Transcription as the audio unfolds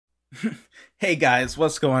Hey guys,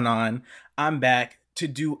 what's going on? I'm back to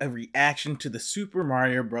do a reaction to the Super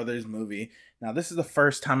Mario Brothers movie. Now, this is the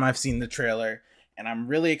first time I've seen the trailer, and I'm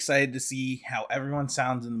really excited to see how everyone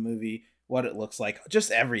sounds in the movie, what it looks like,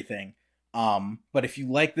 just everything. But if you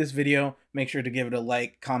like this video, make sure to give it a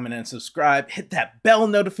like, comment, and subscribe. Hit that bell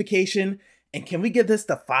notification, and can we get this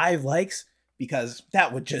to 5 likes? Because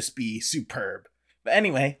that would just be superb. But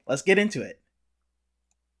anyway, let's get into it.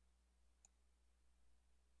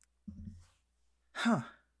 Huh.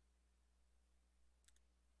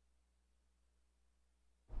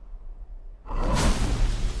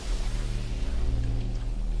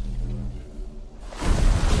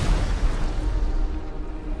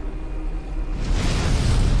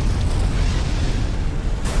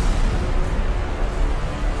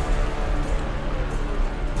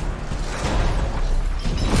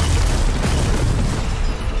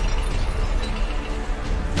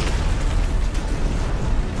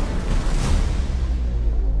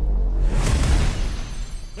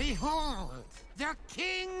 Behold, the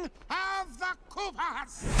king of the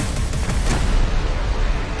Koopas!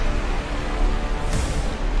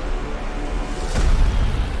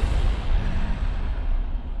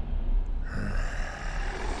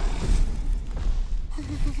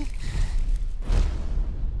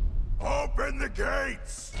 Open the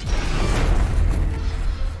gates!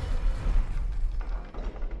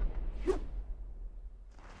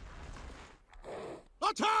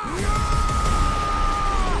 Attack!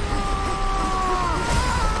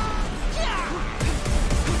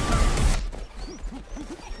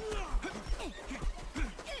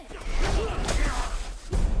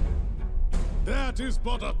 That is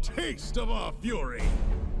but a taste of our fury.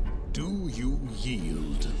 Do you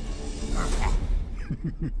yield?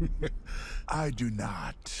 I do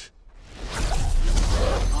not.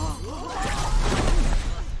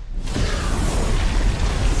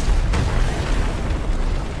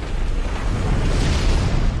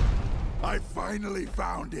 I finally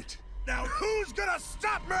found it. Now who's gonna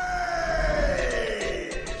stop me?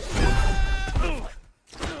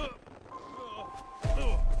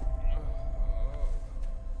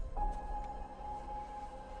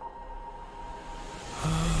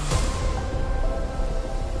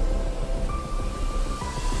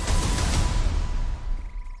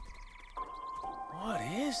 What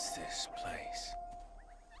is this place?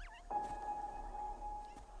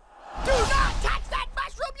 Do not touch that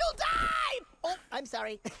mushroom, you'll die! Oh, I'm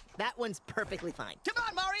sorry. That one's perfectly fine. Come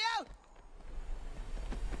on, Mario!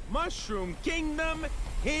 Mushroom Kingdom,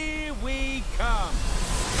 here we come!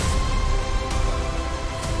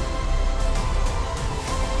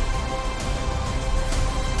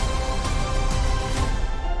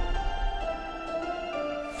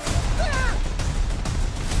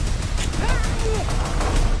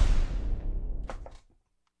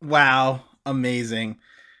 Wow, amazing.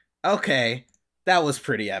 Okay, that was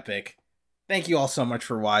pretty epic. Thank you all so much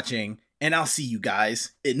for watching, and I'll see you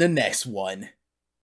guys in the next one.